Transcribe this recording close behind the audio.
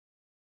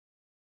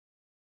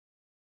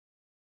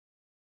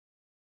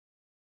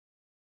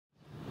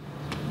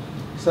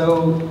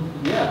So,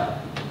 yeah,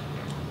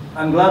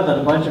 I'm glad that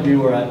a bunch of you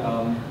were at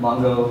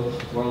Mongo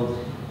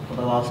World for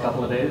the last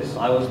couple of days.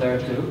 I was there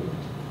too.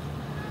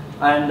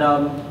 And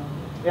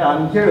yeah,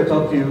 I'm here to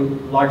talk to you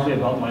largely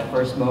about my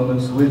first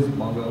moments with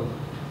Mongo.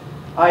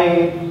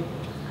 I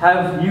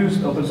have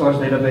used open source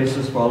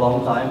databases for a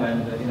long time,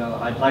 and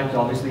I'd like to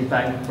obviously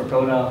thank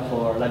Percona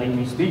for letting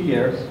me speak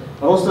here,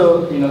 but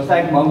also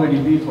thank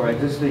MongoDB for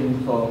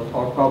existing for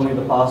probably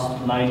the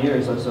past 9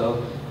 years or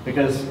so,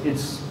 because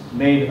it's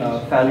made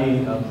a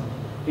fairly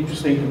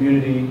interesting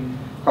community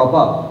crop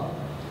up.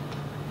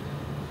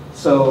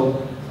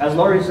 So, as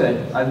Laurie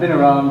said, I've been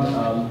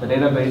around the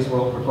database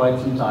world for quite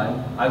some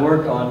time. I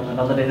work on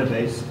another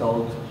database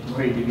called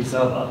MongoDB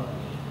Server.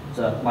 It's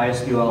a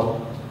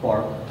MySQL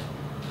fork.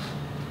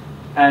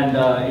 And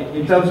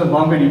in terms of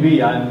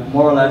MongoDB, I'm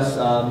more or less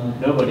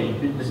nobody,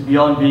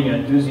 beyond being an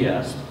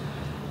enthusiast.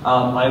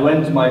 I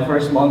went to my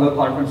first Mongo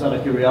conference out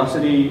of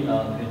curiosity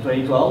in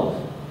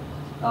 2012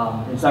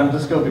 in San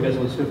Francisco because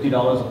it was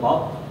 $50 a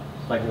pop.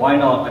 Like, why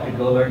not? I could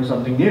go learn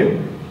something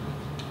new.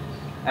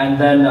 And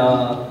then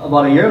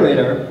about a year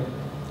later,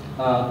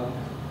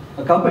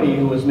 a company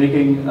who was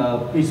making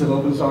a piece of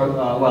open source,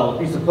 a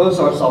piece of closed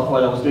source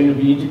software that was going to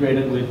be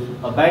integrated with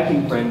a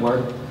banking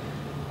framework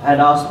had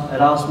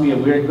asked me a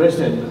weird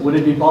question. Would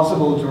it be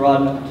possible to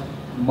run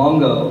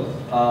Mongo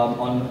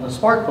on a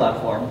Spark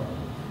platform?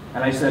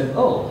 And I said,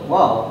 oh,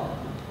 wow.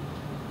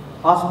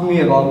 Asking me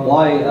about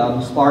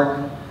why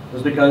Spark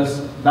was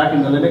because back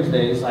in the Linux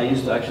days, I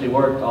used to actually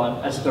work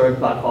on esoteric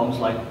platforms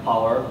like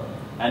Power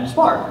and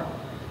Spark.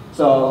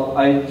 So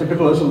I took a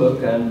closer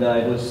look, and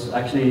it was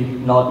actually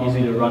not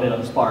easy to run it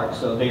on Spark,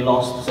 so they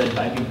lost said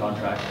banking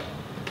contract.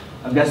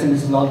 I'm guessing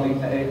this is not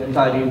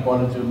entirely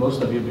important to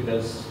most of you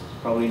because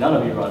probably none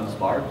of you run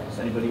Spark. Is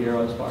anybody here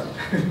on Spark?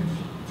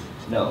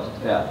 No,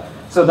 yeah.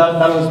 So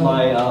that was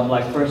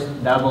my first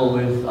dabble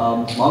with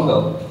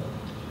Mongo.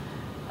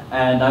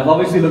 And I've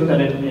obviously looked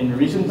at it in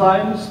recent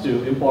times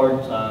to import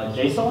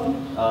JSON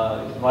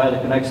via the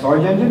Connect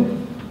storage engine.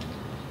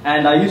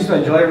 And I used to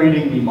enjoy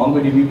reading the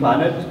MongoDB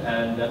Planet,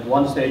 and at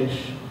one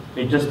stage,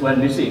 it just went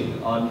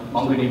missing on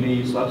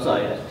MongoDB's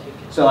website.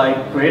 So I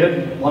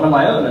created one of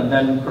my own, and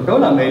then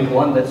Percona made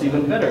one that's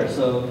even better.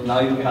 So now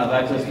you have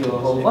access to a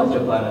whole bunch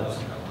of planets.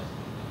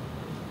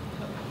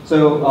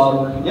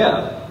 So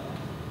yeah.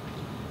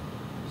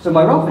 So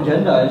my rough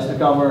agenda is to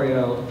cover,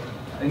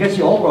 I guess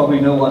you all probably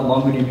know what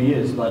MongoDB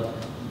is, but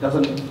it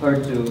doesn't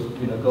hurt to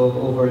go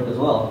over it as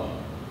well.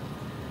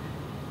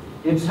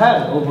 It's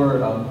had over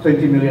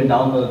 20 million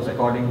downloads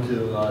according to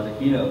the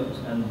keynote,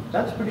 and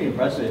that's pretty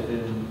impressive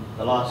in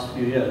the last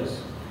few years.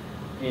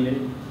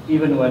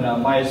 Even when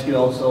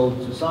MySQL sold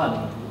to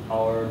Sun,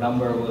 our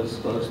number was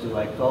close to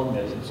like 12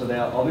 million. So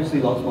there are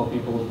obviously lots more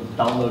people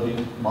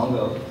downloading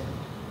Mongo.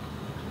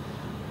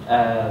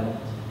 And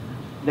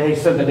they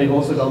said that they've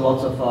also got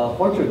lots of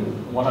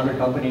Fortune 100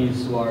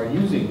 companies who are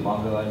using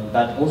Mongo, and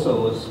that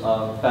also was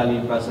fairly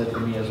impressive to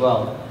me as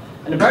well.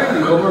 And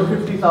apparently over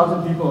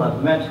 50,000 people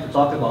have met to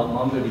talk about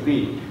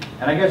MongoDB.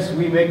 And I guess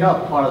we make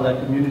up part of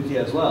that community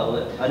as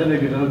well. I don't know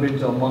if you've ever been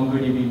to a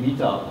MongoDB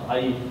meetup.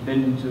 I've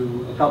been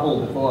to a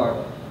couple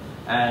before.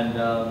 And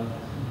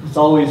it's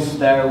always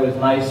there with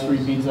nice free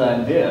pizza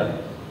and beer.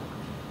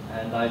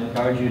 And I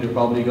encourage you to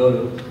probably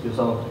go to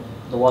some of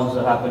the ones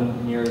that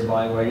happen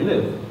nearby where you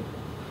live.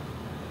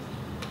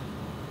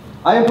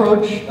 I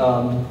approach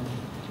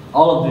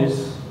all of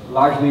this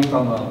largely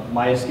from a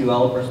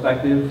MySQL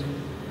perspective.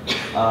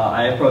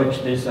 I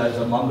approach this as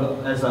a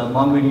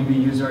MongoDB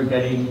user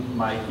getting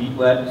my feet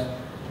wet.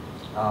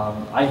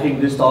 I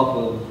think this talk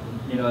will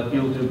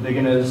appeal to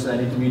beginners and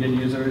intermediate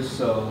users,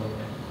 so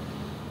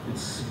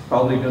it's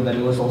probably good that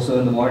it was also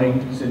in the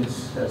morning,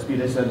 since as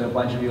Peter said, a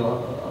bunch of the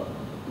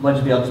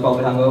others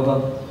probably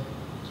hungover.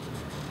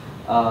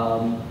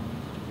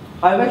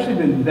 I've actually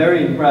been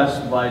very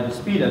impressed by the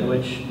speed at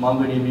which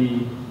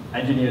MongoDB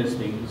engineers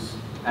things,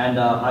 and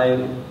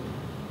I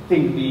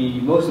think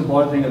the most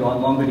important thing about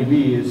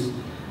MongoDB is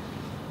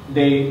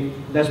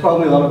there's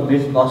probably a lot of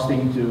myth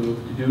busting to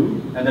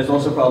do, and there's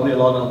also probably a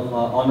lot of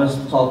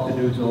honest talk to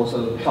do to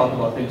also talk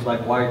about things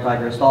like wire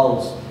tiger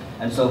stalls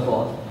and so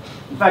forth.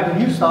 In fact,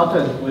 if you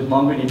started with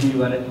MongoDB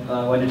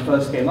when it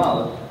first came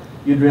out,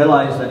 you'd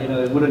realize that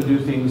it wouldn't do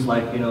things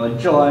like a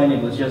join.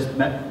 It was just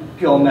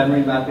pure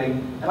memory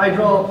mapping, and I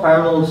draw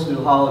parallels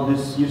to how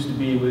this used to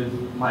be with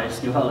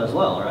MySQL as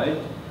well, right?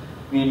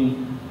 I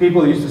mean,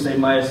 people used to say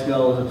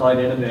MySQL was a toy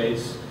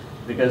database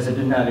because it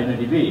didn't have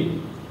InnoDB,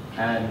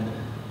 and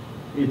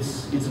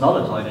it's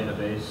not a toy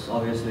database,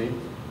 obviously.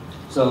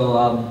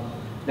 So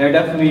there are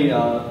definitely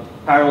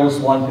parallels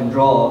one can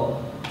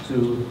draw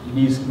to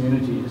these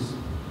communities.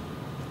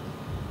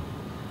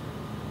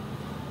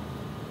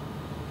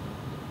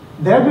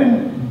 There have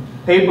been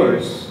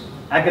papers,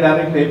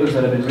 academic papers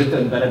that have been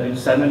written that have been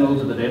seminal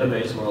to the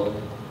database world.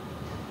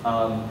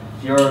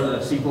 If you're a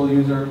SQL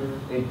user,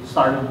 it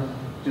started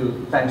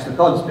thanks to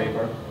Todd's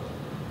paper.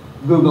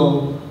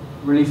 Google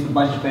released a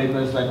bunch of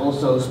papers that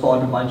also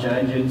spawned a bunch of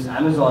engines.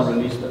 Amazon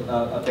released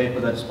a paper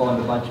that spawned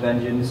a bunch of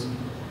engines.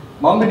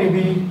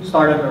 MongoDB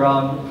started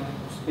around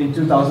in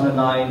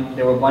 2009,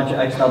 there were a bunch of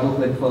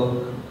X-double-click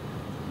folk.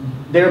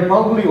 They're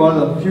probably one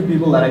of the few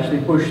people that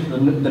actually pushed the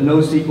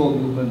NoSQL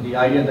movement, the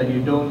idea that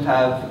you don't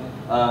have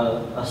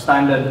a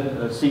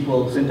standard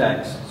SQL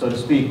syntax, so to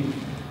speak.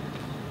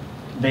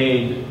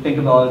 They think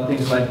about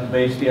things like the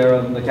Bayes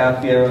theorem, the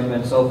CAP theorem,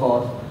 and so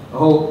forth.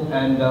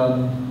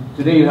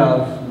 Today you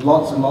have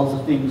lots and lots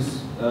of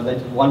things that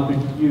one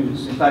could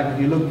use. In fact,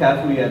 if you look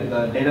carefully at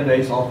the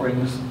database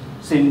offerings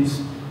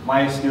since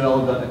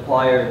MySQL got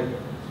acquired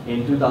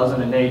in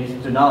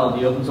 2008 to now,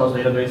 the open source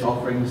database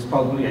offerings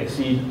probably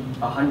exceed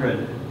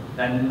 100.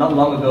 And not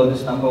long ago,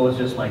 this number was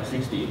just like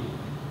 60.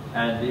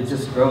 And it's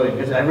just growing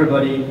because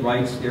everybody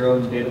writes their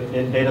own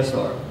data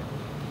store.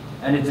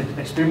 And it's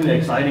extremely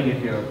exciting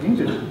if you're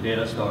into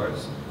data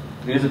stores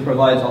because it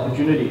provides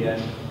opportunity,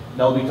 and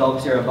there'll be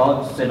talks here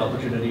about said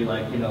opportunity,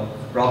 like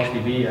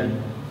RocksDB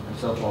and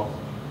so forth.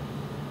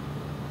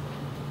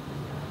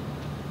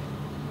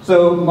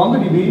 So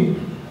MongoDB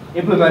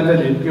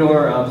implemented in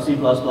pure C++,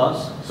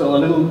 so a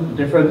little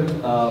different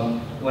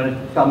when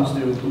it comes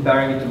to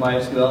comparing it to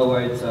MySQL,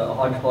 where it's a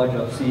hodgepodge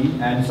of C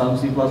and some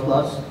C++.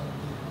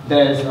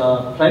 There's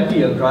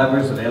plenty of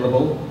drivers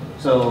available,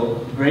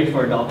 so great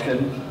for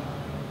adoption.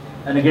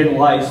 And again,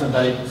 why? So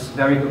that it's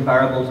very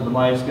comparable to the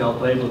MySQL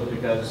playbook,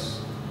 because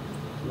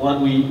what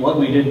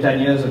we did 10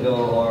 years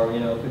ago or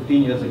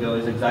 15 years ago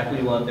is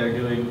exactly what they're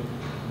doing,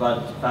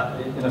 but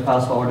in a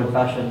fast-forwarded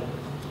fashion.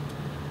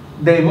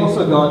 They've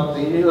also got,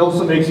 it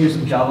also makes use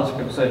of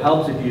JavaScript, so it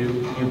helps if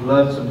you've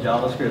learned some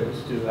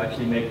JavaScript to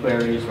actually make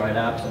queries, write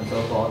apps, and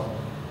so forth.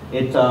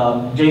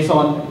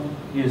 JSON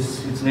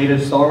is its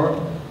native store.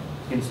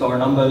 You can store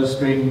numbers,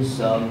 strings,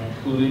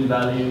 Boolean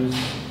values,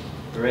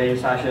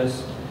 arrays,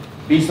 hashes.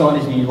 BSON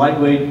is the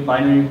lightweight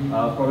binary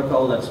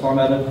protocol that's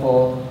formatted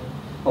for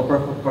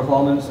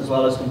performance as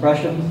well as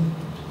compression.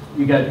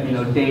 You get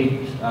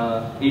date,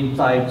 int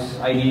types,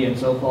 ID, and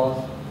so forth.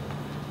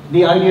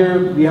 The idea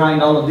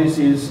behind all of this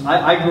is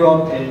I grew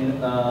up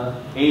in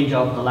age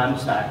of the LAMP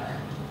stack,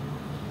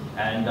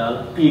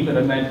 and P could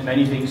have meant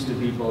many things to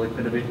people. It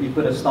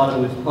could have started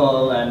with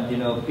Perl, and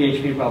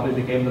PHP probably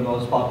became the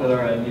most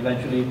popular, and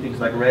eventually things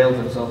like Rails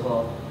and so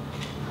forth.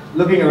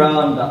 Looking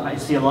around, I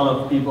see a lot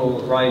of people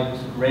write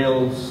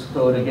Rails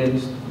code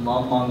against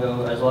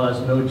Mongo, as well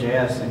as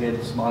Node.js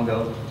against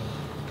Mongo.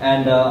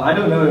 And I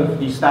don't know if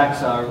these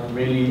stacks are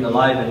really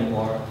alive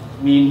anymore.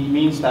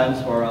 Mean stands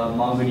for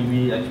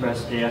MongoDB,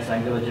 Express.js,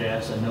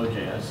 AngularJS, and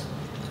Node.js.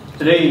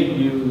 Today,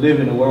 you live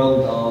in a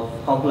world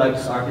of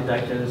complex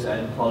architectures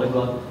and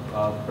polyglot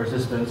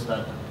persistence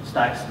that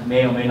stacks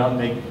may or may not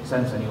make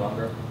sense any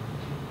longer.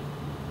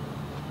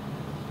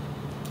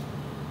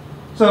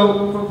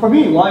 So for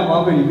me, why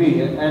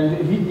MongoDB? And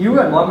if you were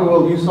at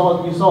MongoWorld, you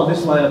saw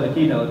this slide at the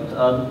keynote,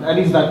 at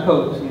least that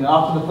quote.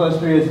 After the first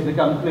 3 years, it's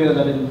become clear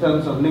that in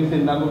terms of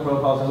LinkedIn member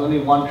profiles, there's only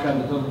one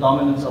trend, the total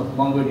dominance of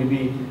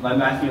MongoDB by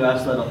Matthew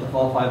Aslett of the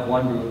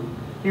 451 group.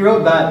 He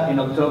wrote that in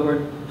October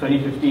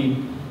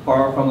 2015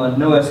 from a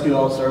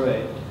NoSQL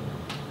survey.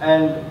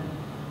 And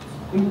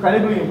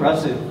incredibly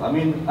impressive. I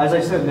mean, as I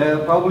said, there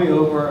are probably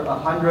over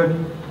 100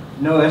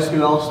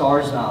 NoSQL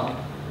stores now.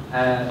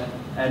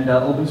 And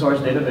open source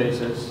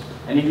databases.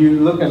 And if you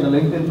look at the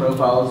LinkedIn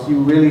profiles, you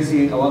really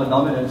see a lot of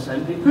dominance.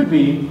 And it could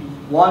be,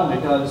 one,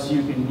 because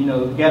you can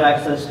get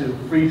access to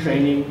free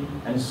training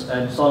and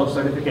sort of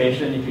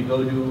certification if you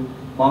go do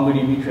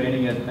MongoDB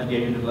training at the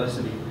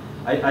university.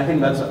 I think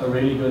that's a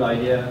really good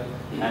idea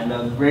and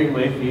a great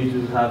way for you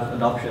to have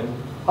adoption.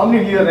 How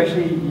many of you have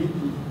actually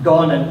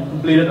gone and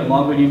completed a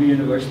MongoDB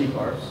university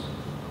course?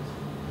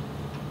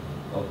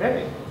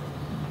 Okay.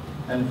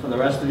 And for the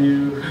rest of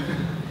you,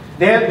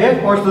 They have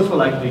courses for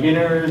like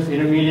beginners,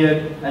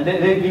 intermediate, and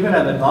they even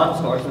have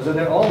advanced courses, and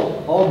they're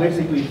all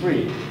basically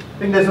free. I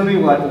think there's only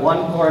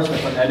one course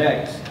that's on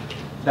edX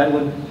that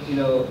would,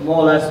 more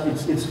or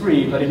less, it's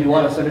free, but if you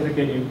want a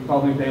certificate, you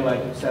probably pay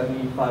like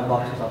 $75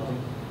 or something.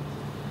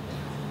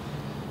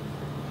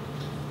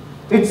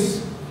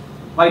 It's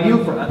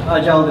ideal for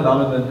agile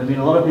development. I mean,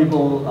 a lot of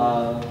people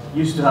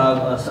used to have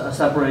a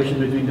separation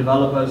between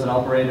developers and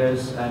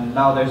operators, and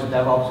now there's a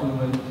DevOps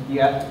movement.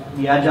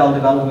 The agile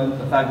development,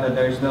 the fact that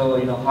there's no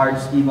hard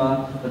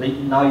schema, but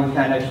now you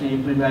can actually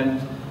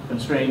implement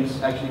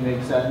constraints actually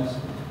makes sense.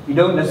 You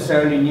don't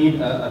necessarily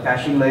need a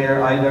caching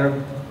layer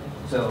either.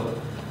 So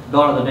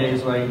gone are the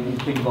days where you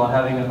think about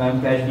having a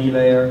memcached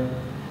layer.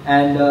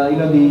 And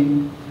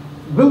the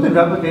built-in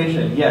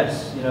replication,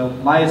 yes.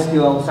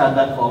 MySQL's had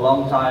that for a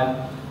long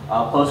time.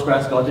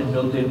 Postgres got it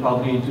built in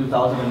probably in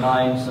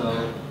 2009,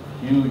 so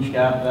huge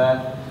gap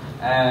there.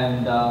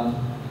 And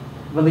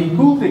but the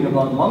cool thing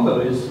about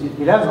Mongo is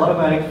it has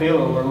automatic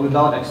failover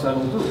without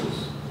external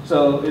tools.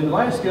 So in the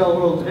MySQL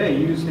world today,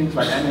 you use things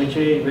like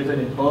MHA written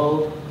in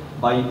Perl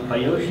by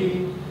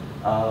Yoshi,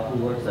 who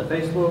works at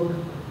Facebook,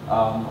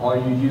 or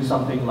you use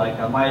something like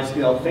a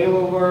MySQL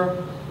failover,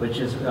 which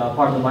is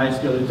part of the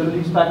MySQL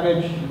utilities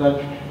package.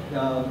 But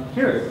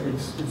here,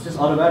 it's just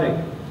automatic.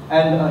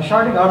 And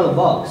sharding out of the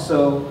box,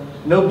 so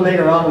no playing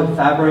around with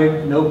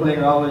Fabric, no playing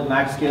around with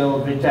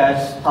MaxScale,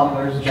 Vitess,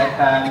 tumblers,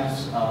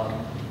 jetpans,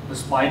 the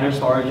spider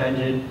storage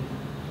engine.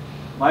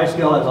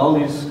 MySQL has all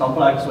these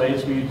complex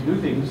ways for you to do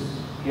things.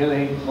 Here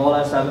they more or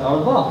less have it out of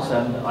the box,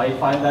 and I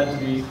find that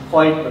to be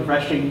quite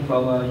refreshing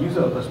from a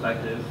user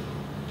perspective.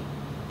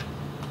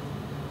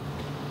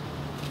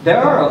 There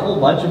are a whole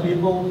bunch of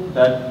people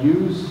that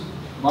use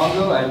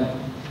Mongo,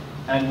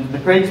 and the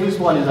Craigslist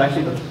one is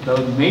actually the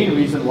main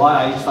reason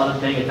why I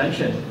started paying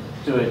attention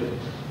to it.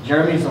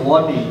 Jeremy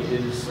Zawadi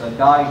is a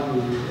guy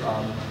who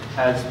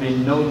has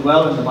been known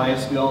well in the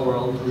MySQL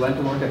world, who went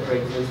to work at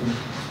Craigslist and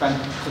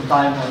spent some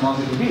time on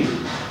MongoDB.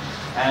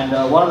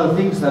 And one of the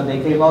things that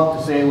they came out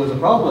to say was a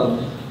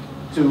problem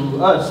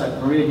to us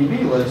at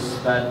MariaDB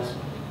was that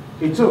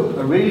it took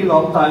a really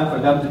long time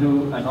for them to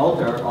do an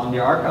alter on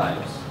their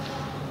archives.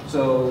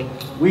 So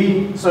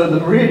the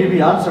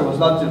MariaDB answer was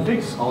not to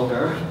fix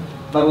alter,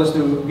 but was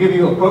to give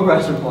you a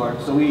progress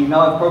report. So we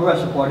now have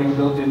progress reporting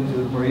built into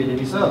the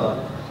MariaDB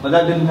server. But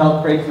that didn't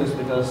help Craigslist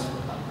because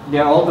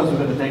their alters were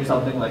going to take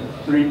something like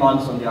 3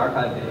 months on the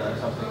archive data or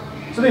something.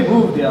 So they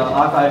moved their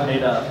archive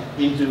data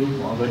into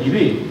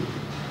MongoDB.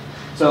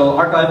 So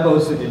archive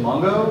posted in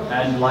Mongo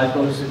and live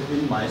posted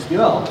in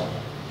MySQL.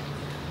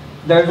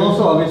 There's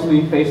also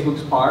obviously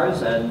Facebook's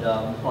PARS, and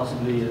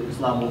possibly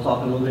Islam will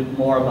talk a little bit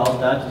more about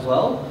that as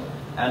well.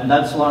 And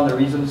that's one of the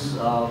reasons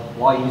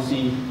why you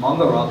see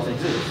MongoRocks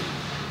exist.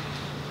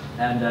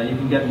 And you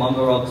can get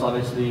MongoRocks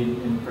obviously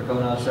in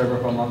Percona server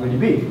from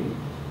MongoDB.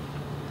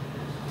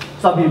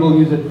 Some people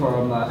use it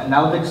from an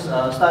analytics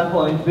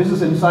standpoint.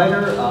 Business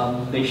Insider,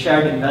 they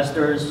shared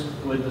investors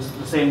with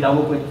the same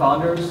DoubleClick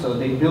founders, so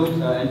they built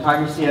an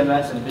entire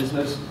CMS and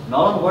business,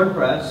 not on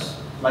WordPress,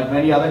 like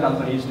many other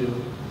companies do,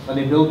 but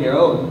they built their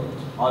own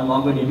on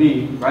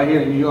MongoDB right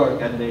here in New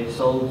York, and they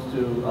sold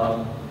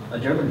to a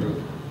German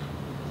group.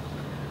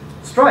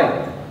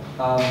 Stripe,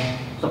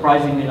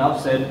 surprisingly enough,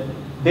 said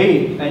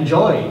they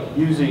enjoy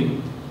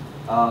using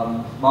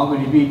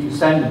MongoDB to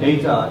send the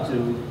data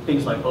to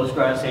things like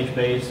Postgres,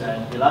 HBase,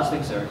 and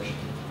Elasticsearch.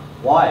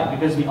 Why?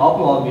 Because the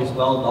oplog is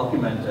well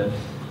documented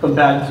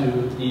compared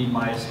to the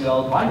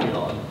MySQL binary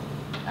log.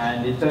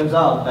 And it turns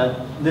out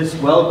that this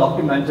well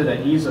documented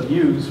and ease of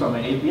use from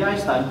an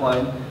API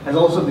standpoint has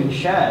also been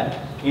shared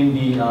in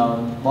the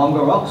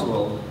MongoRocks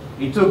world.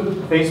 It took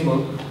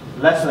Facebook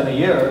less than a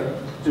year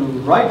to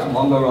write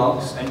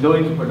MongoRocks and go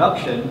into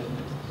production,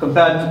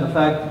 compared to the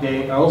fact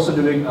they are also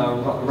doing a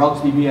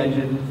RocksDB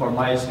engine for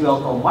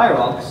MySQL called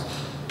MyRocks,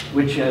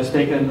 which has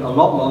taken a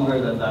lot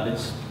longer than that.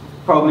 It's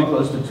probably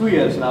close to 2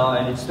 years now,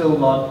 and it's still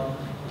not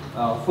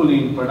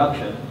fully in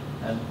production.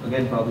 And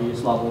again, probably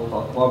Islam will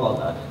talk more about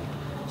that.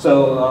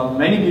 So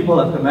many people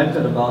have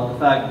commented about the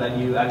fact that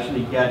you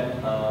actually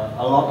get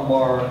a lot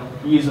more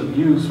ease of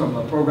use from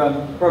a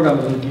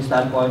programmability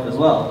standpoint as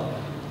well.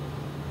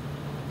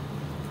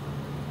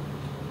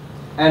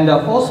 And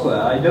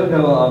Foursquare, I don't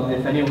know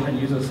if anyone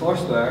uses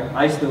Foursquare.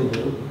 I still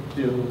do,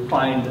 to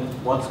find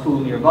what's cool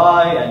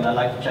nearby, and I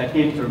like to check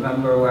in to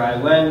remember where I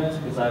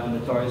went, because I have a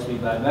notoriously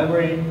bad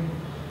memory.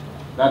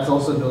 That's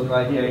also built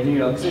right here in New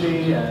York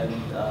City, and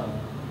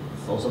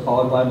it's also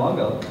powered by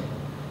Mongo.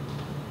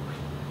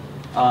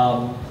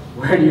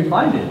 Where do you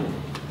find it?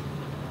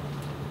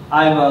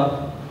 I'm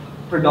a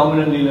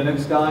predominantly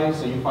Linux guy,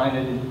 so you find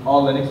it in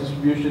all Linux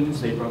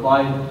distributions. They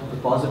provide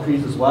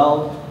repositories as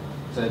well,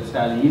 so it's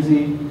fairly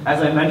easy.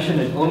 As I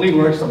mentioned, it only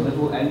works on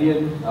little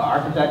endian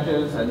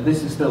architectures, and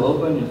this is still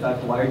open. In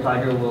fact,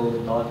 WireTiger will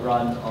not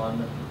run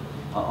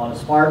on a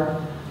Spark.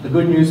 The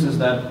good news is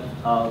that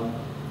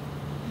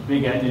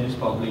big engines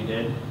probably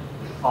did.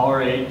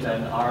 Power 8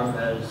 and ARM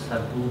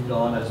have moved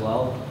on as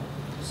well.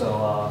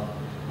 So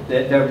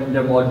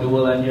they're more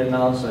dual endian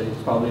now, so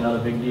it's probably not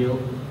a big deal.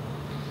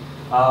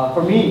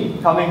 For me,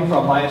 coming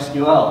from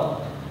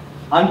MySQL,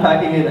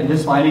 unpacking it and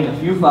just finding a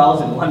few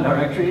files in one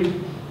directory,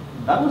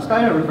 that was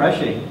kind of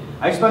refreshing.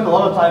 I spent a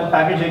lot of time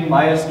packaging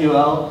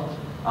MySQL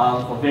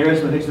for various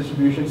Linux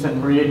distributions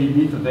and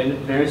MariaDB for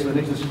various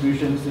Linux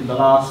distributions in the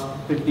last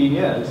 15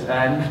 years.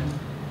 And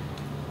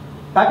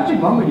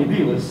packaging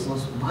MongoDB was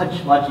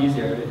much, much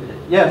easier.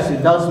 Yes,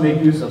 it does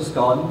make use of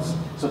sconce,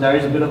 so there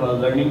is a bit of a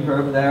learning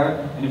curve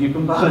there. And if you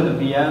compile it to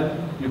VM,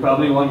 you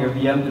probably want your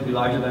VM to be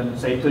larger than,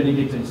 say, 20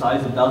 gigs in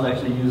size. It does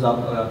actually use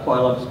up quite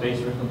a lot of space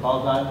to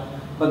compile that.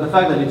 But the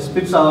fact that it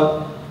spits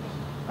out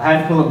a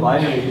handful of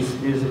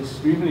binaries is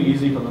extremely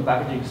easy from a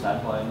packaging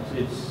standpoint.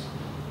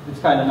 It's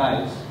kind of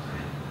nice.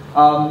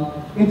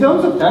 In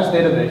terms of test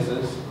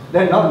databases,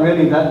 there are not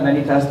really that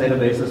many test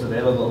databases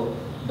available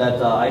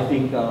that I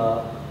think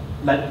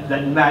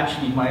that match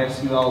the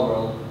MySQL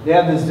world. They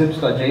have this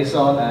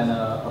zips.json and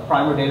a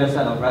primer data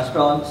set of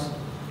restaurants.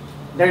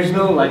 There's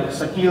no like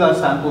Sakila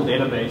sample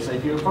database.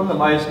 If you're from the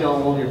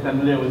MySQL world, you're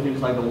familiar with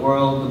things like the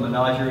world, the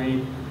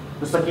menagerie,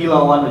 the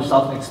Sakila one, which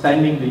starts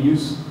extending the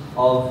use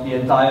of the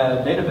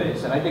entire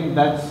database. And I think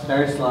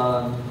there's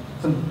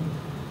some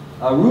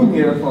room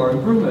here for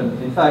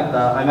improvement. In fact,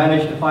 I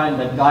managed to find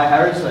that Guy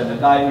Harrison, a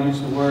guy who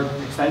used to work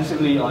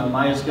extensively on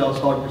MySQL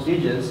stored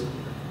procedures,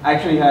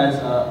 actually has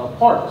a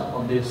part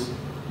of this.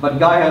 But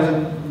Guy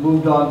hasn't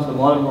moved on to the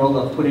modern world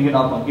of putting it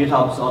up on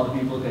GitHub so other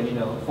people can,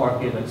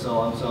 fork it and so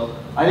on. So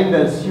I think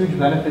there's huge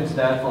benefits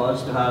there for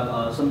us to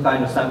have some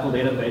kind of sample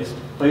database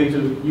for you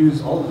to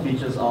use all the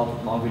features of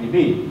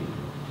MongoDB.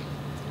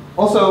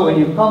 Also, when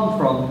you come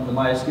from the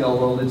MySQL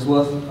world, it's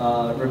worth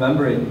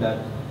remembering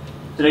that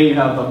today you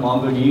have the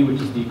MongoD,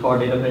 which is the core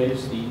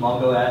database, the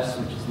MongoS,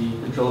 which is the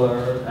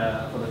controller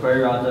for the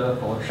query router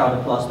for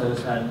sharded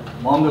clusters, and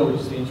Mongo,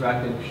 which is the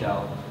interactive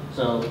shell.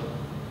 So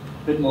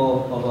a bit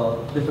more of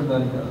a different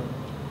learning curve.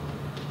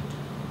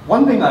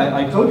 One thing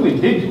I totally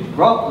did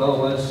drop though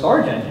was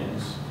storage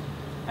engines.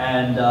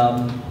 And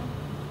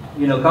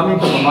coming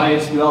from a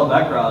MySQL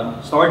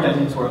background, storage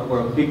engines were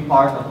a big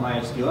part of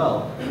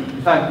MySQL.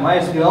 In fact,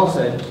 MySQL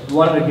said, we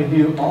wanted to give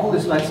you all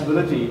this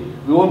flexibility.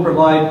 We won't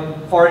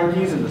provide foreign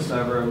keys in the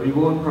server. We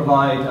won't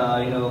provide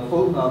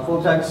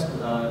full text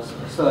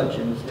search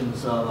in the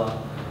server.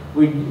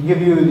 We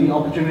give you the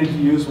opportunity to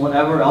use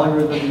whatever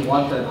algorithm you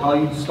wanted, how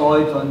you store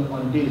it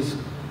on disk.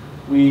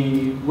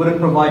 We wouldn't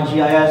provide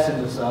GIS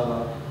in the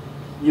server.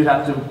 You'd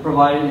have to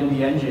provide it in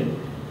the engine.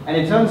 And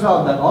it turns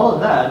out that all of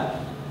that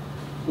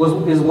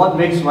is what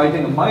makes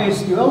writing a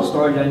MySQL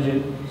storage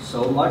engine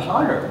so much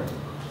harder.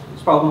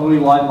 It's probably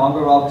why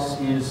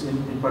MongoRocks is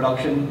in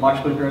production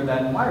much quicker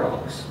than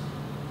MyRocks.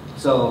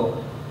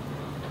 So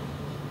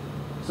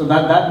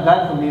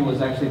that for me was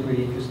actually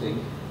pretty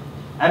interesting.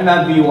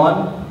 mmap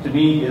v1 to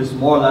me is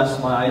more or less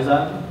my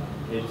ISAM.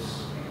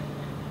 It's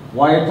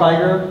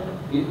WiredTiger.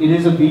 It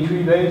is a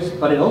B-tree based,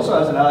 but it also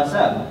has an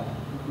LSM.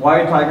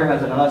 WiredTiger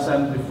has an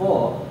LSM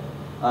before.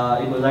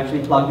 It was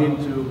actually plugged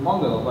into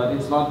Mongo, but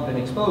it's not been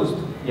exposed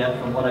yet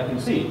from what I can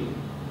see.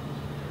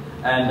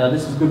 And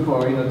this is good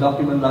for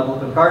document level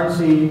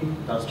concurrency,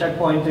 does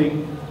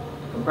checkpointing,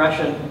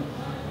 compression.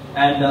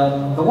 And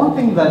the one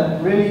thing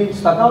that really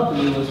stuck out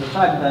to me was the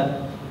fact that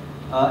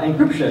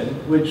encryption,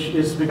 which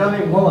is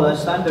becoming more or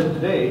less standard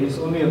today, is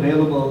only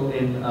available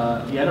in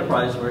the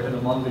enterprise version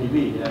of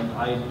MongoDB. And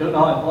I don't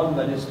know how important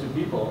that is to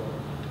people,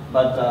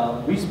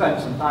 but we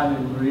spent some time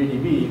in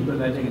MariaDB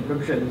implementing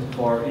encryption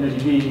for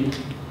InnoDB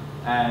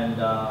and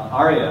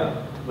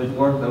ARIA with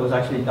work that was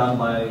actually done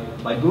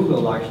by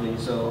Google largely.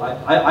 So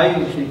I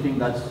actually think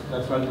that's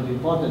relatively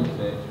important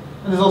today.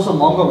 And there's also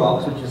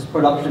MongoRocks, which is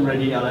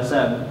production-ready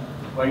LSM,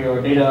 where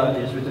your data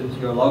is written to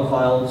your log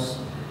files,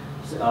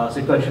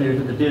 sequentially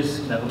to the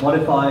disk, never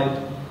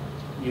modified.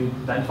 You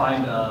then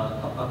find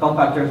a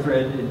compactor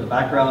thread in the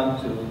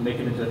background to make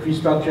it into a tree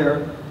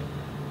structure.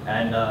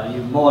 And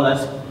you more or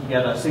less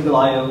get a single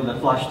IO that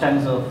flush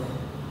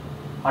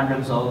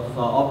hundreds of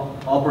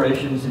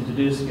operations into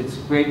disk. It's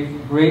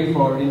great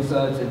for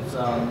inserts. It's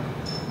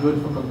good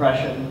for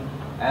compression.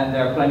 And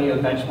there are plenty of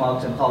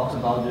benchmarks and talks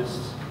about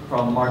this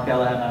from Mark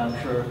Callahan, and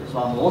I'm sure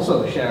Islam will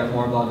also share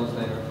more about this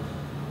later.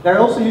 There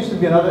also used to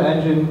be another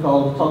engine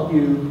called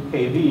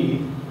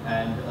TokuKV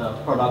and a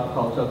product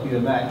called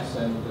TokuMX,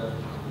 and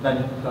then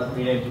it got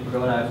renamed to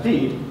Corona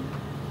FT.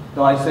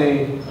 Though I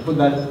put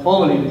that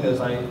formally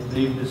because I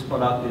believe this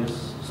product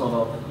is sort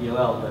of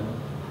EOL, and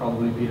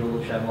probably Peter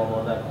will share more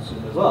about that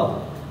soon as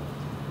well.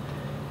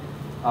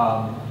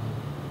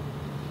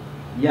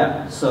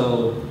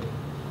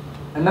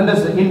 And then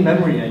there's the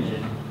in-memory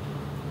engine,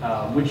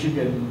 which you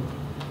can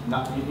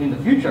in the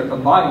future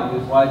combine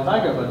with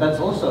WiredTiger, but that's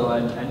also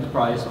an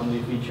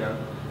enterprise-only feature.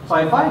 So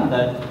I find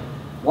that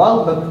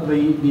while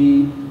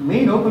the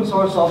main open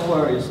source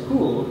software is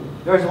cool,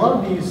 there's a lot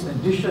of these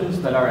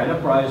additions that are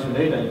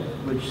enterprise-related,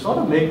 which sort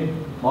of make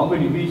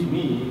MongoDB to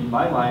me, in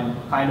my mind,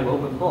 kind of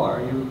open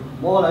core. You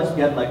more or less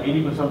get like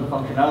 80% of the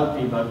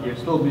functionality, but you're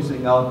still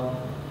missing out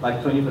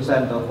like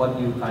 20% of what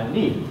you kind of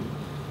need.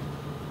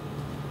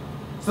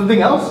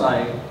 Something else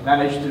I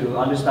managed to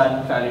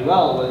understand fairly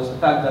well was the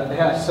fact that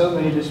there are so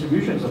many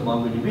distributions of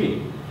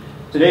MongoDB.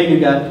 Today you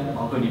get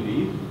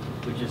MongoDB,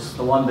 which is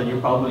the one that you're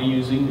probably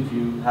using if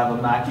you have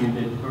a Mac, you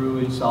did brew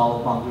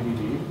install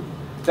MongoDB.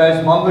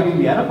 There's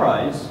MongoDB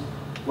Enterprise,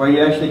 where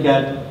you actually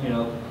get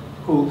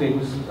cool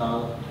things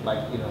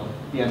like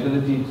the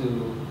ability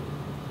to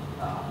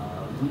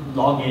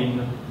log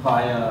in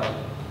via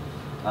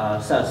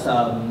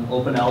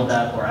Open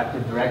LDAP or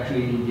Active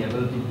Directory, the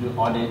ability to do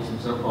audits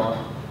and so forth.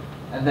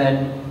 And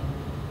then,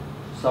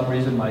 for some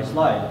reason, my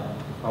slide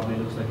probably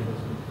looks like it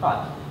isn't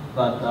cut.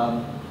 But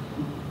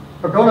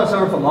Corona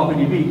Server for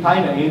MongoDB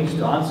kind of aims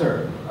to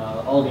answer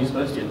all these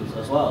questions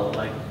as well.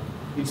 Like,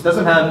 it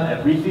doesn't have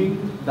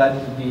everything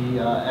that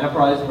the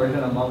enterprise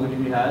version of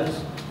MongoDB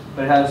has,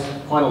 but it has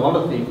quite a lot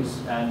of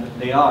things, and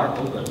they are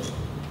open.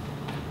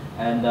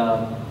 And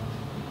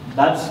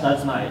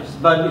that's nice.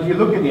 But if you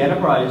look at the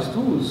enterprise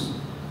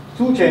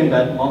toolchain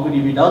that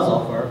MongoDB does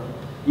offer,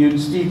 you'd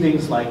see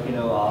things like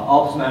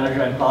Ops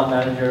Manager and Cloud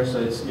Manager, so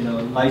it's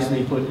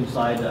nicely put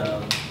inside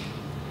a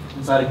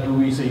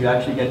GUI, so you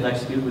actually get to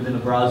execute within a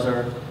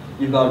browser.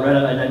 You've got Red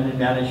Hat Identity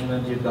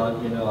Management. You've got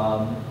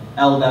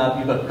LDAP.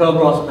 You've got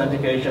Kerberos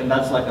authentication.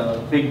 That's like a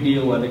big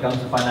deal when it comes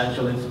to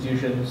financial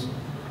institutions.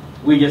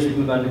 We just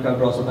implemented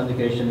Kerberos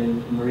authentication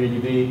in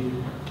MariaDB.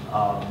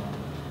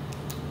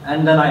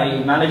 And then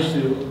I managed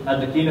to, at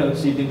the keynote,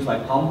 see things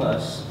like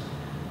Compass.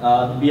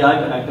 The BI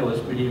connector was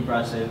pretty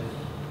impressive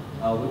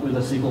with a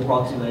SQL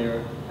proxy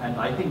layer, and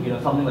I think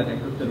something like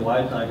encrypted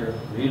WireTiger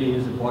really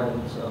is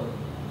important.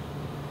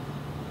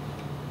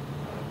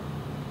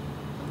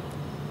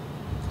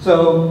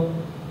 So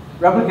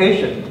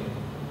replication.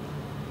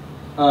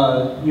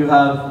 You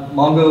have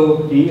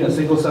MongoDB, a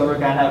single server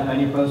can have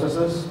many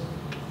processes.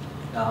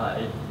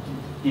 It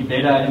keeps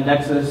data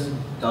indexes,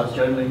 does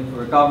journaling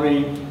for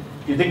recovery.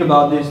 If you think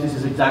about this, this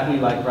is exactly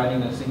like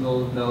running a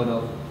single node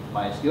of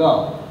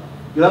MySQL.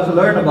 You'll have to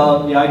learn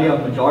about the idea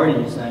of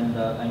majorities and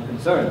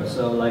concerns.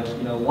 So like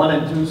 1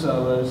 and 2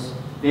 servers,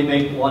 they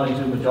make 1 and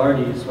 2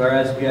 majorities,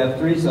 whereas we have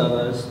 3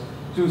 servers,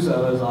 2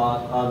 servers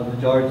are the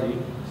majority.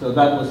 So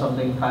that was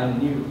something kind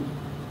of new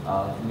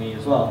for me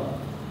as well.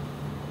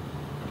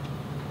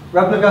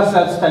 Replica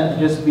sets tend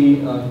to just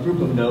be a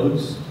group of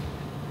nodes,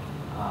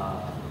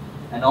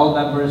 and all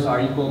members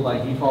are equal by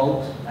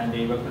default, and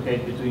they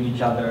replicate between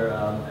each other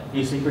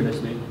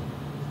asynchronously.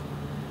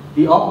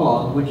 The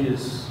oplog, which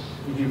is,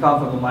 if you come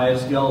from the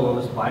MySQL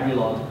world, binary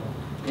log,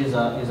 is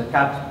a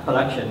capped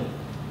collection,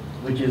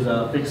 which is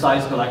a fixed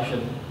size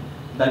collection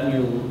that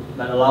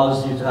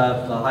allows you to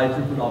have high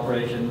throughput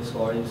operations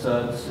for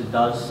inserts. It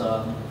does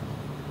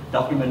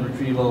document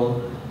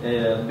retrieval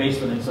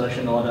based on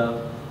insertion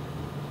order.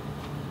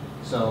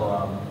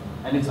 So,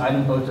 and it's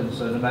idempotent,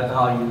 so no matter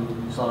how you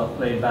sort of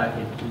play it back,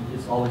 it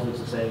always looks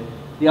the same.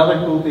 The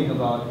other cool thing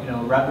about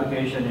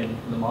replication in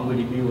the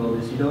MongoDB world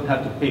is you don't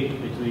have to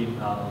pick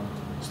between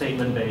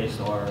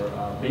statement-based or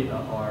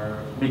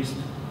mixed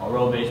or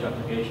row-based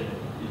replication.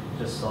 It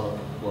just sort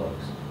of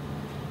works.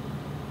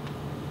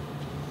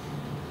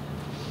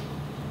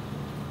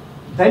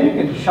 Then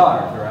you can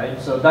shard, right?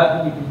 So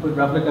that you can put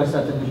replica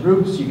sets into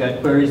groups. You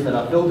get queries that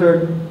are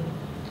filtered.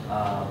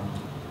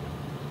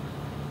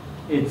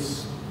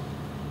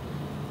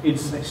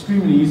 It's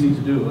extremely easy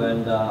to do,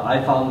 and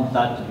I found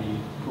that to be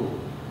cool.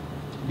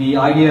 The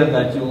idea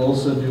that you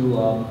also do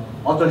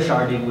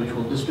auto-sharding, which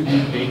will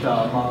distribute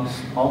data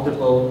amongst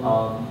multiple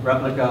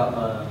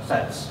replica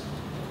sets.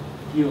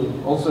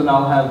 You also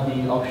now have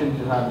the option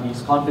to have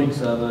these config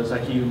servers.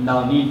 Actually, you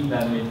now need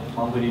them in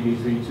MongoDB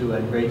 3.2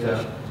 and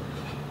greater.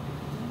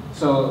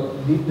 So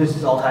this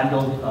is all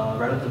handled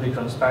relatively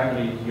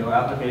transparently. Your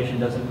application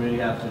doesn't really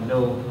have to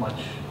know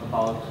much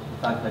about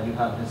the fact that you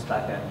have this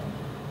backend.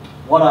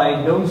 What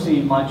I don't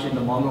see much in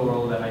the Mongo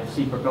world, and I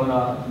see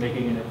Percona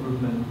making an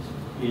improvement,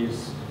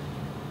 is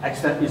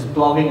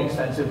blogging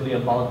extensively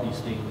about these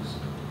things.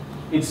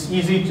 It's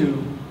easy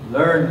to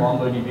learn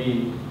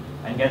MongoDB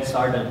and get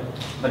started,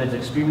 but it's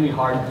extremely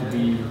hard to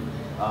be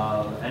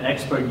an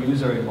expert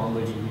user in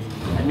MongoDB.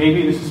 And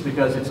maybe this is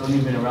because it's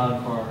only been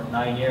around for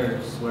 9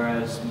 years,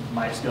 whereas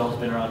MySQL has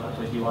been around for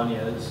 21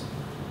 years.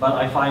 But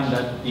I find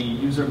that the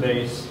user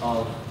base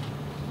of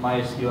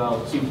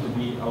MySQL seems to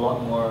be a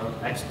lot more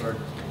expert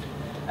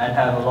and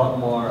have a lot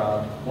more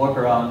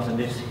workarounds, and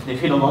they've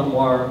hit a lot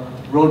more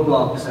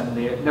roadblocks, and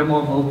they're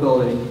more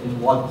vocal in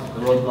what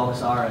the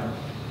roadblocks are. And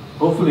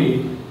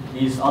hopefully,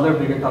 these other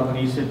bigger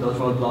companies hit those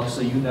roadblocks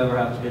so you never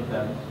have to hit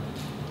them.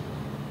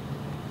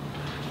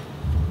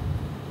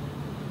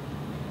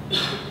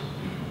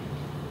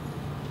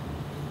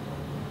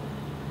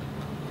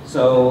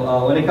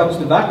 So when it comes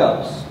to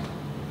backups,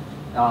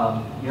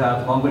 you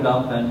have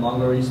MongoDump and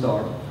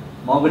MongoRestore.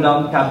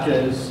 MongoDump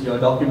captures your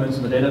documents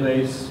in the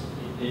database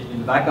in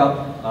the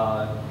backup,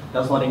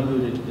 does not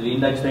include the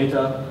index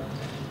data.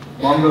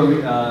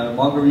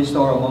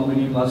 MongoRestore or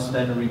MongoDB must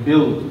then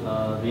rebuild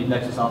the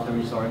indexes after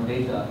restoring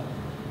data.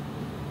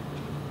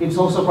 It's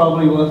also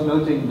probably worth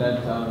noting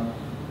that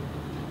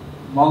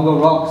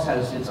MongoRocks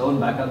has its own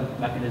backup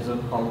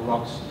mechanism called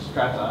Rocks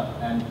Strata,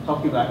 and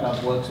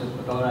TokuBackup works with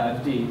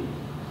Percona FT.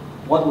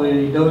 What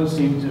we don't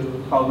seem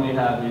to probably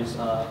have is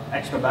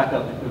extra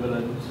backup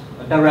equivalent,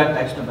 a direct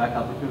extra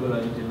backup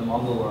equivalent in the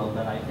Mongo world,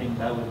 and I think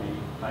that would be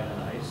kind of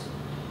nice.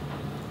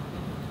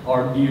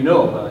 Or do you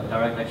know of a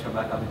direct extra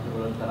backup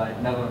equivalent that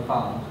I've never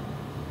found?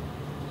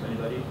 Does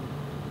anybody?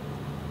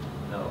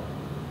 No.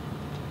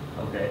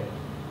 Okay.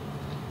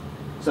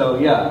 So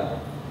yeah,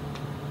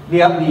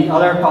 the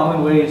other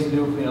common way is to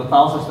do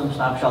file system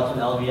snapshots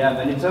with LVM,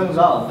 and it turns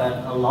out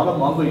that a lot of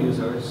Mongo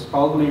users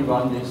probably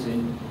run this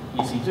in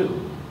EC2,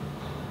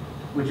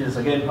 which is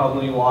again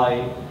probably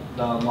why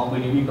the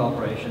MongoDB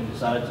Corporation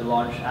decided to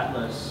launch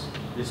Atlas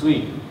this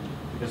week,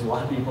 because a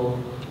lot of people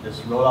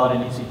just roll out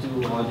in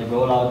EC2 or they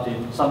roll out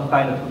in some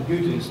kind of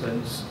compute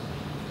instance,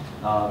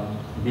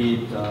 be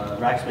it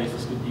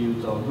Rackspace's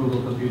compute or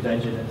Google Compute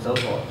Engine and so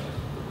forth.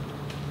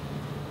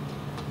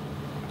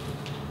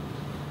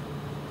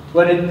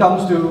 When it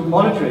comes to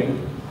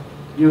monitoring,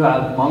 you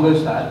have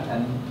MongoStat,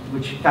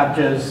 which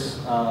captures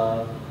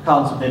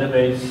counts of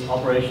database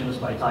operations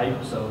by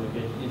type, so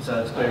you get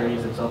inserts,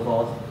 queries, and so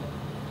forth.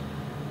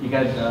 You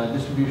get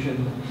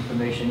distribution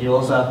information. You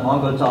also have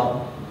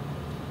MongoTop.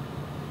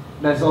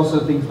 There's also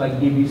things like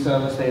DB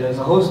server state. There's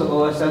a host of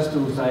OSS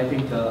tools, and I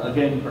think,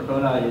 again,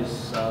 Percona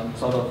is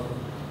sort of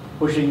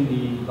pushing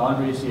the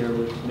boundaries here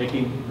with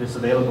making this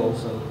available,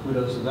 so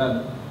kudos to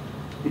them.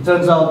 It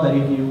turns out that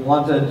if you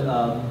wanted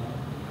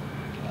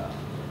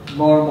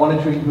more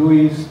monitoring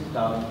GUIs.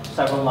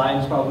 Several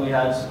lines probably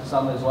has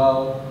some as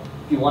well.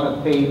 If you want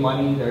to pay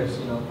money, there's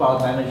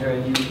Cloud Manager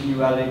and New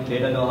Relic,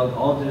 Datadog.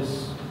 All of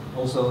this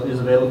also is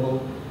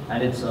available,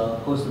 and it's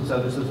hosted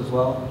services as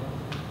well.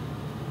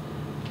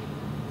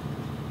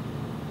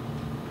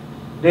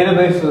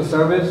 Database as a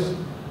service,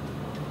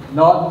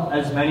 not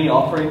as many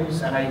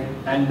offerings,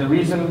 and the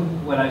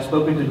reason when I've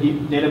spoken to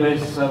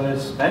database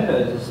service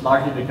vendors is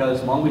largely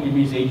because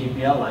MongoDB is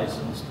AGPL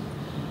licensed.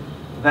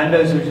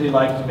 Vendors usually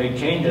like to make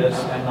changes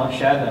and not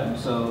share them.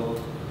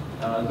 So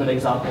a good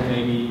example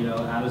maybe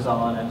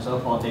Amazon and so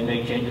forth. They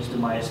make changes to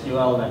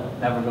MySQL that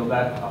never go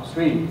back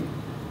upstream.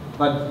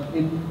 But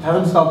it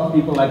hasn't stopped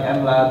people like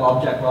MLab,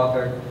 Object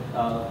Rocket,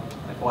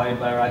 acquired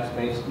by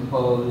Rackspace,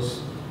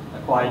 Compose,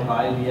 acquired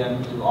by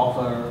IBM to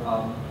offer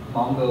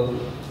Mongo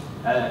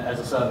as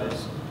a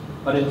service.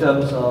 But in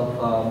terms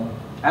of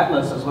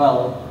Atlas as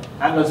well,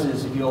 Atlas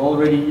is if you're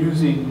already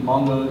using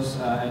Mongo's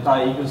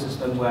entire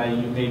ecosystem where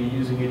you may be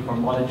using it for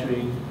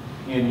monitoring,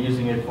 you may be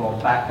using it for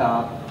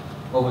backup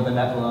over the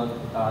network.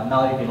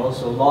 Now you can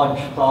also launch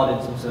cloud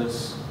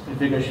instances,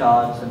 configure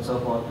shards, and so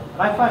forth.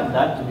 And I find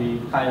that to be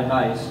kind of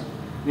nice.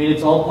 I mean,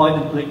 it's all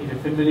point and click. If you're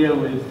familiar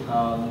with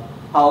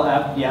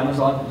how the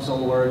Amazon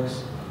console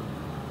works,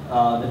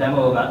 the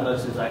demo of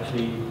Atlas is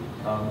actually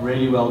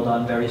really well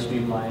done, very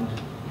streamlined,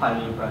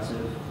 highly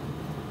impressive.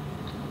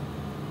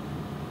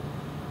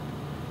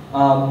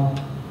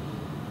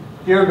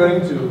 If you're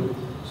going to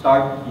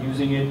start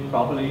using it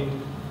properly,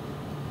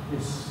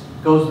 it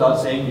goes without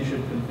saying you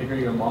should configure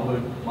your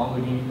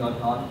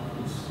MongoDB.conf.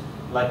 It's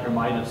like your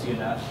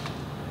my.cnf.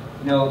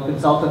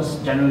 Consultants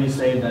generally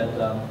say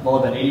that more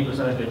than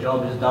 80% of your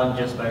job is done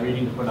just by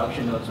reading the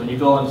production notes. When you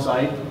go on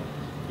site,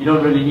 you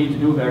don't really need to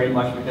do very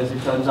much because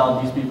it turns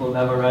out these people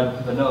never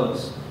read the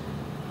notes.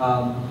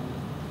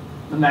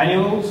 The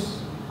manuals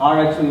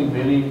are actually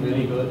really,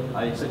 really good.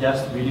 I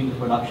suggest reading the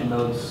production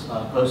notes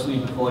closely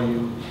before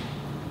you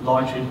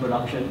launch in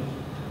production.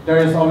 There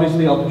is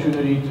obviously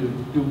opportunity to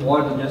do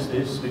more than just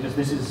this because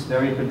this is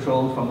very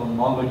controlled from a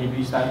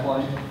MongoDB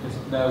standpoint.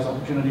 There's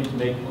opportunity to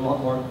make a lot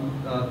more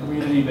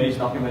community-based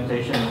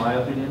documentation, in my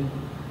opinion.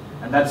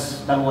 And that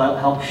will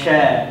help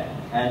share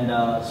and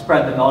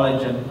spread the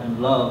knowledge and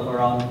love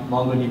around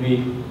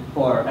MongoDB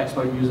for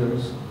expert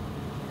users.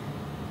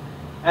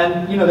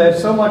 And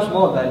there's so much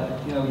more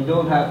that you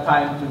don't have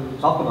time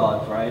to talk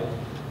about, right?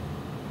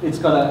 It's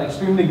got an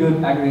extremely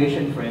good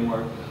aggregation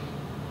framework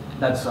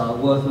that's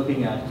worth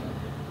looking at.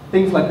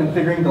 Things like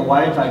configuring the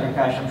WireTiger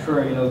cache, I'm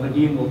sure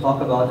Vadim will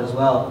talk about as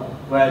well,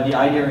 where the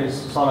idea is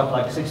sort of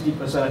like 60%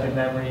 of your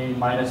memory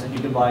minus a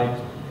gigabyte.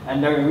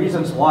 And there are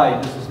reasons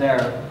why this is there,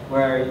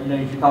 where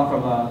if you come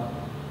from a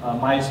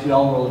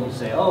MySQL role, you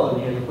say, oh,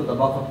 you put the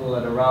buffer pool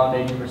at around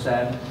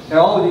 80%. There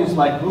are all these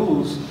like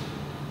rules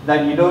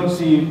that you don't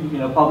see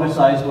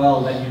publicized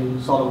well, that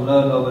you sort of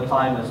learn over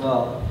time as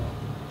well.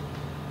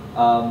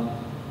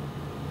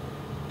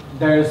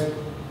 There's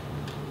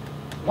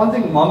one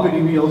thing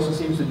MongoDB also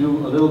seems to do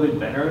a little bit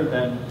better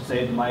than,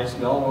 say, the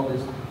MySQL world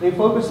is they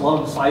focus a lot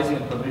on sizing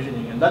and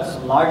provisioning, and that's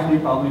largely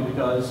probably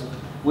because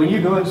when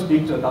you go and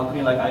speak to a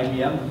company like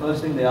IBM, the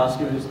first thing they ask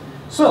you is,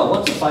 so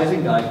what's the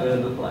sizing guide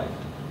going to look like?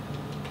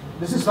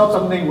 This is not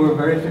something we're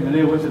very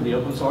familiar with in the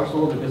open source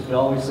world because we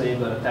always say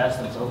you've got to test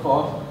and so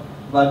forth.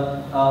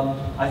 But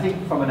I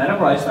think from an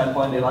enterprise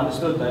standpoint, they've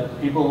understood that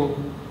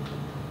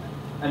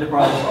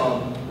enterprise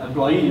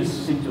employees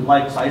seem to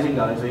like sizing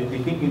guides. They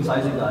think in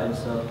sizing guides.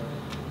 So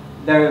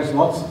there's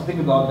lots to think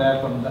about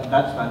there from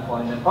that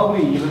standpoint, and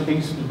probably even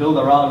things to build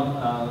around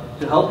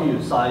to help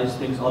you size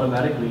things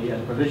automatically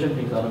and provision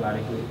things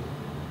automatically.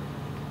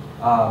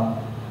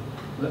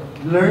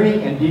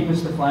 Learning and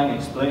demystifying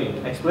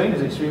explain. Explain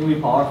is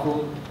extremely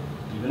powerful,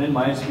 even in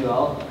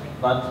MySQL,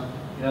 but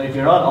if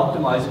you're not an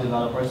optimized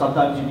developer,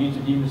 sometimes you need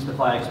to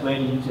demystify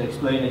explain, you need to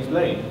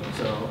explain.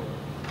 So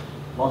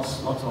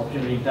lots of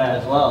opportunity there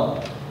as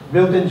well.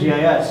 Built-in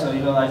GIS, so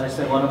as I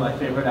said, one of my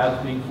favorite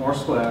apps being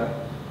Foursquare,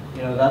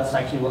 that's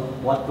actually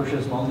what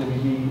pushes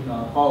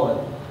MongoDB forward.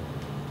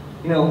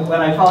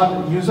 When I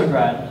found user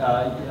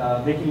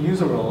grant, making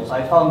user roles,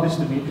 I found this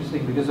to be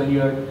interesting because when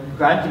you're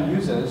granting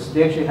users,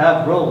 they actually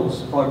have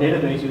roles for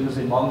database users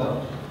in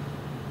Mongo.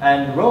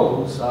 And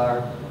roles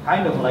are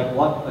kind of like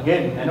what,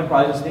 again,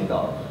 enterprises think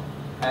of.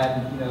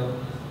 And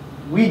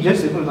we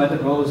just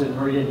implemented roles in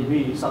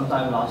MariaDB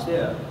sometime last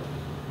year.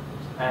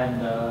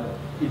 And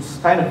it's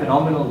kind of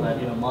phenomenal that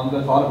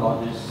Mongo thought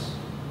about this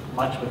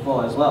much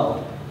before as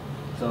well.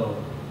 So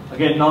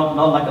again, not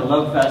like a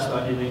love fest or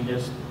anything,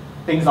 just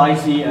things I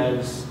see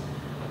as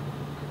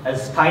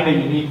kind of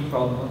unique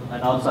from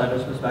an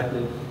outsider's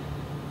perspective.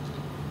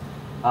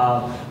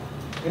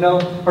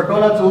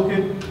 Percona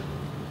toolkit,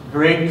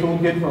 great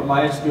toolkit for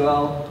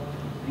MySQL.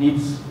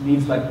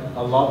 Needs like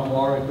a lot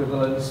more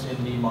equivalence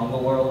in the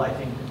Mongo world. I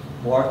think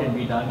more can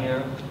be done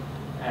here.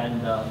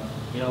 And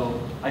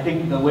I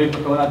think the way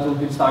Percona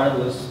toolkit started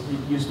was, it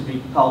used to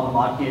be called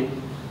Market.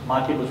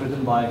 Market was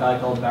written by a guy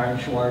called Baron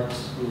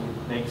Schwartz, who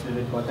makes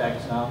Vivid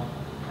Cortex now.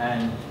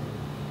 And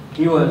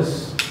he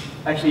was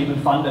actually even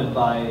funded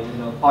by,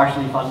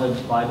 partially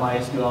funded by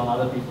MySQL and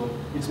other people.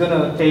 It's going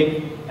to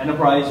take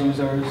enterprise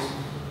users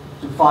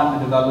to fund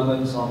the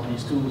developments of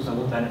these tools that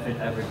will benefit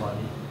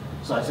everybody.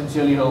 So I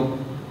sincerely hope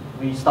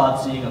we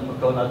start seeing a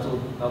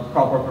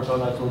proper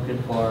Percona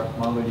toolkit for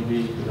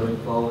MongoDB going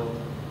forward.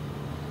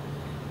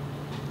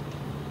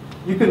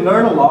 You can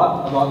learn a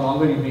lot about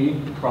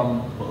MongoDB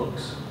from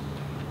books.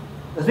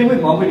 The thing with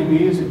MongoDB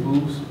is it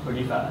moves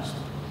pretty fast.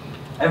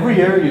 Every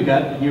year you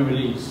get a new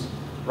release.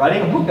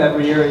 Writing a book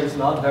every year is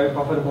not a very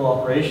profitable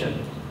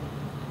operation.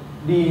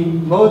 The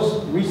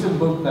most recent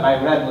book that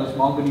I read was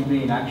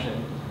MongoDB in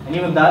Action, and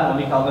even that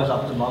only covers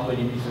up to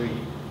MongoDB 3.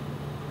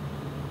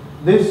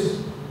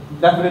 This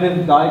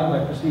definitive guide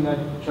by Christina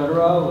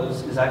Chodera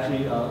is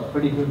actually a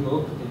pretty good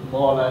book. It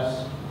more or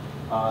less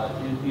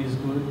is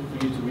good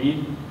for you to read.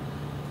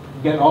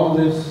 You get all of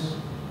this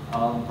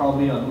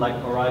probably on like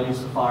O'Reilly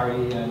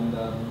Safari and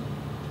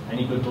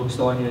any good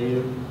bookstore near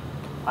you.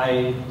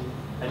 I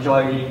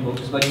enjoy reading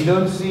books, but you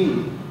don't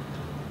see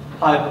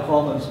high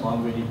performance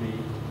MongoDB,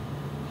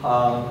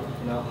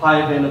 high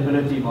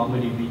availability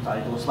MongoDB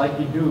titles like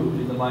you do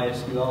in the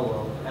MySQL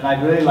world. And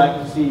I'd really like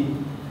to see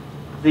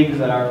things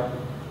that are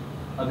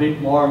a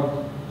bit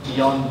more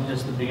beyond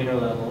just the beginner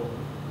level,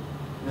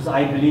 because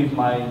I believe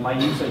my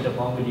usage of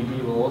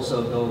MongoDB will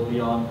also go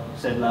beyond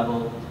said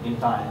level in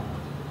time.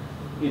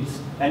 It's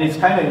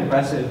kind of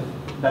impressive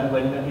that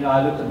when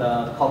I looked at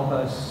the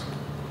Compass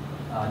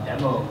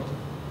demo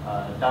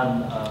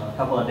done a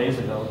couple of days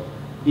ago,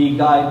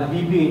 the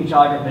VP in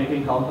charge of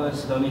making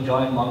Compass had only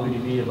joined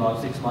MongoDB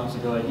about 6 months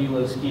ago, and he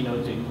was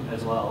keynoting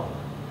as well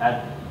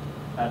at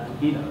the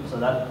keynote. So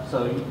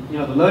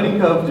the learning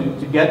curve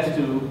to get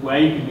to where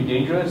you can be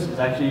dangerous is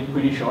actually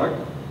pretty short.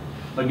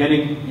 But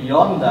getting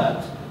beyond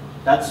that,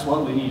 that's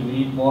what we need. We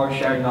need more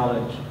shared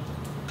knowledge,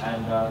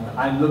 and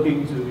I'm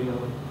looking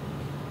to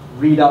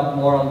read up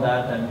more on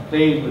that and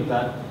play with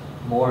that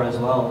more as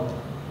well.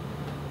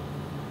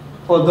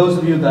 For those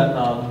of you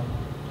that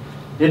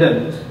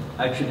didn't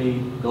actually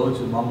go to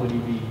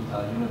MongoDB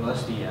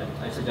University yet,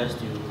 I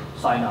suggest you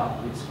sign up.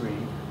 It's free.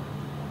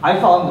 I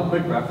found the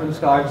quick reference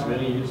cards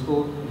really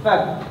useful. In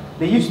fact,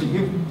 they used to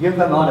give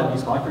them out at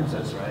these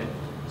conferences, right?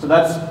 So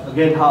that's,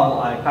 again, how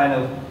I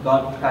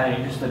got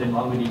interested in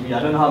MongoDB. I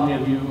don't know how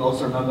many of you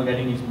also remember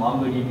getting these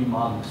MongoDB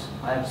mugs.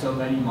 I have so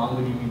many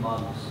MongoDB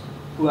mugs.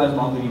 Who has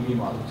MongoDB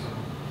mugs?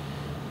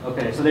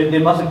 Okay, so they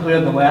must have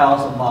cleared the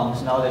warehouse of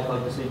mugs. Now they're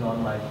focusing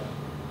on like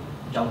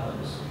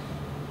jumpers.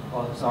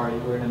 Oh, sorry,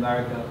 we're in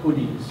America.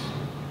 Hoodies.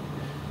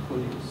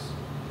 Hoodies.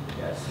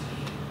 Yes.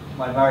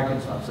 My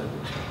American's not so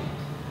good.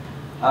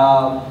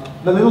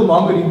 The little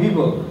MongoDB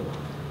book.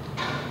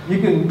 You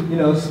can,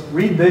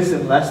 read this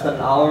in less than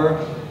an hour,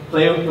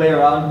 play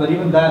around, but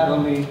even that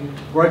only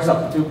works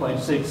up to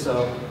 2.6.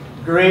 So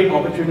great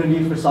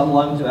opportunity for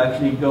someone to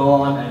actually go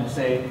on and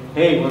say,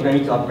 hey, we're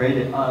going to upgrade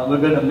it. We're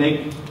going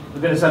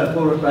to set a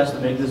pull request to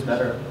make this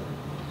better.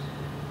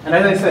 And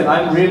as I said,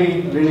 I'm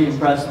really, really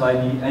impressed by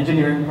the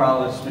engineering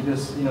prowess,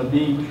 because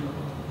being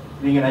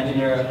an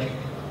engineer,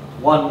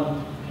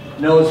 one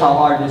knows how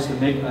hard it is to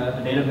make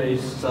a database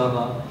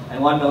server,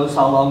 and one knows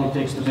how long it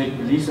takes to make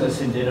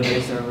releases in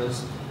database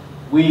servers.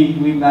 We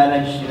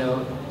manage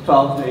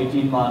 12 to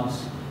 18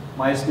 months.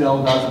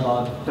 MySQL does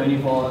about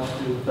 24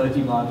 to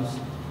 30 months.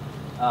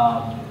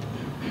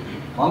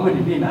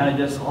 MongoDB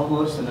manages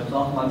almost in a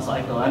 12-month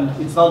cycle, and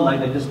it's not like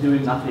they're just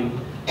doing nothing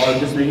or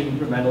just making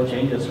incremental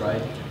changes,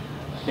 right?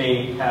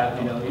 They have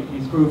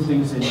improved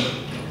things in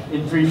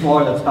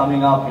 3.4 that's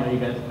coming up. You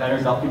get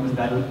better document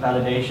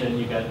validation,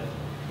 you get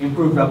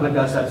improved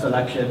replica set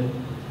selection,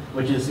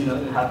 which is it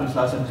happens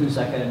less than 2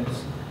 seconds.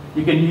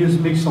 You can use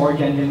mixed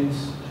storage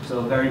engines,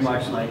 so very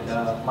much like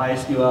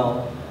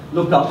MySQL.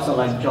 Lookups are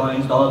like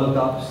joins, dollar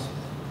lookups.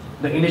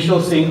 The initial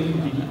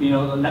sync,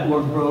 the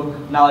network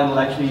broke, now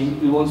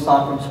it won't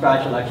start from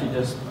scratch, it'll actually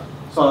just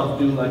sort of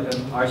do like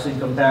an rsync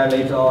compare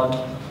later on.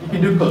 You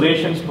can do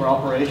collations per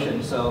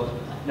operation, so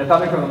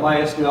coming from a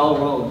MySQL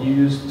world, you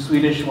used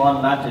Swedish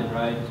 1 Latin,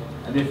 right?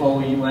 And before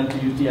we went to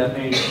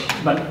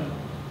UTF-8, but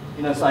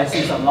so I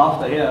see some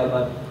laughter here,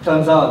 but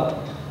turns out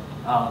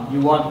you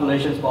want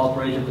collations per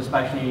operations,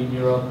 especially in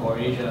Europe or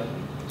Asia,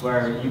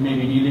 where you may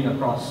be dealing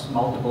across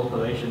multiple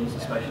collations,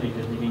 especially if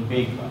you're dealing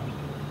big.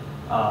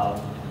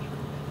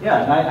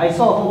 Yeah, and I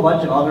saw a whole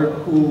bunch of other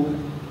cool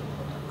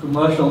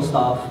commercial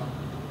stuff,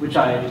 which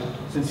I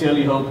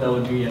sincerely hope there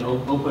would be an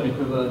open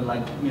equivalent,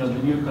 like the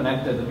new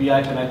connector, the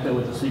BI connector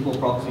with the SQL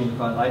proxy in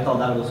front. I thought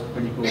that was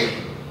pretty cool.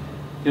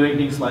 Doing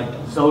things like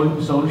zone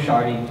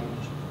sharding,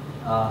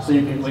 so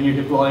you can, when you're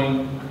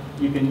deploying,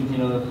 you can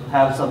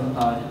have some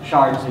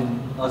shards in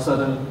a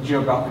certain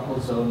geographical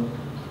zone.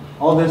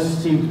 All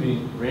this seems to be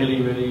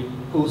really, really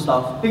cool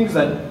stuff. Things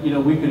that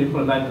we could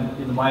implement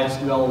in the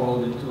MySQL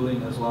world in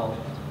tooling as well.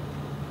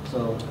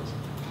 So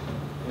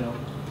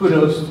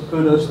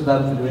kudos to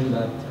them for doing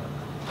that.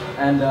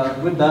 And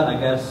with that, I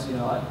guess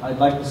I'd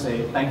like to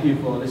say thank you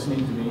for listening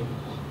to me.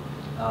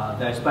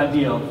 There's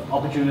plenty of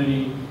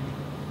opportunity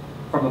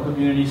from a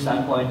community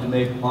standpoint to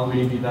make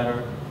MongoDB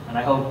better, And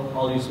I hope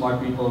all you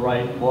smart people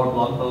write more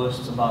blog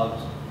posts about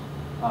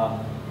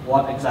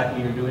what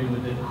exactly you're doing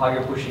with it, how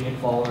you're pushing it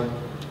forward.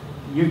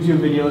 YouTube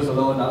videos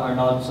alone are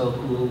not so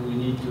cool. We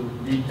need to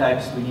read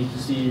text, we need to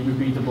see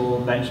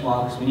repeatable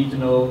benchmarks, we need to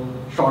know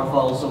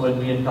shortfalls so when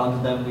we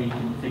encounter them, we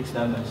can fix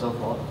them and so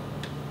forth.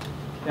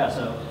 Yeah,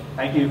 so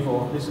thank you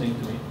for listening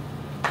to me.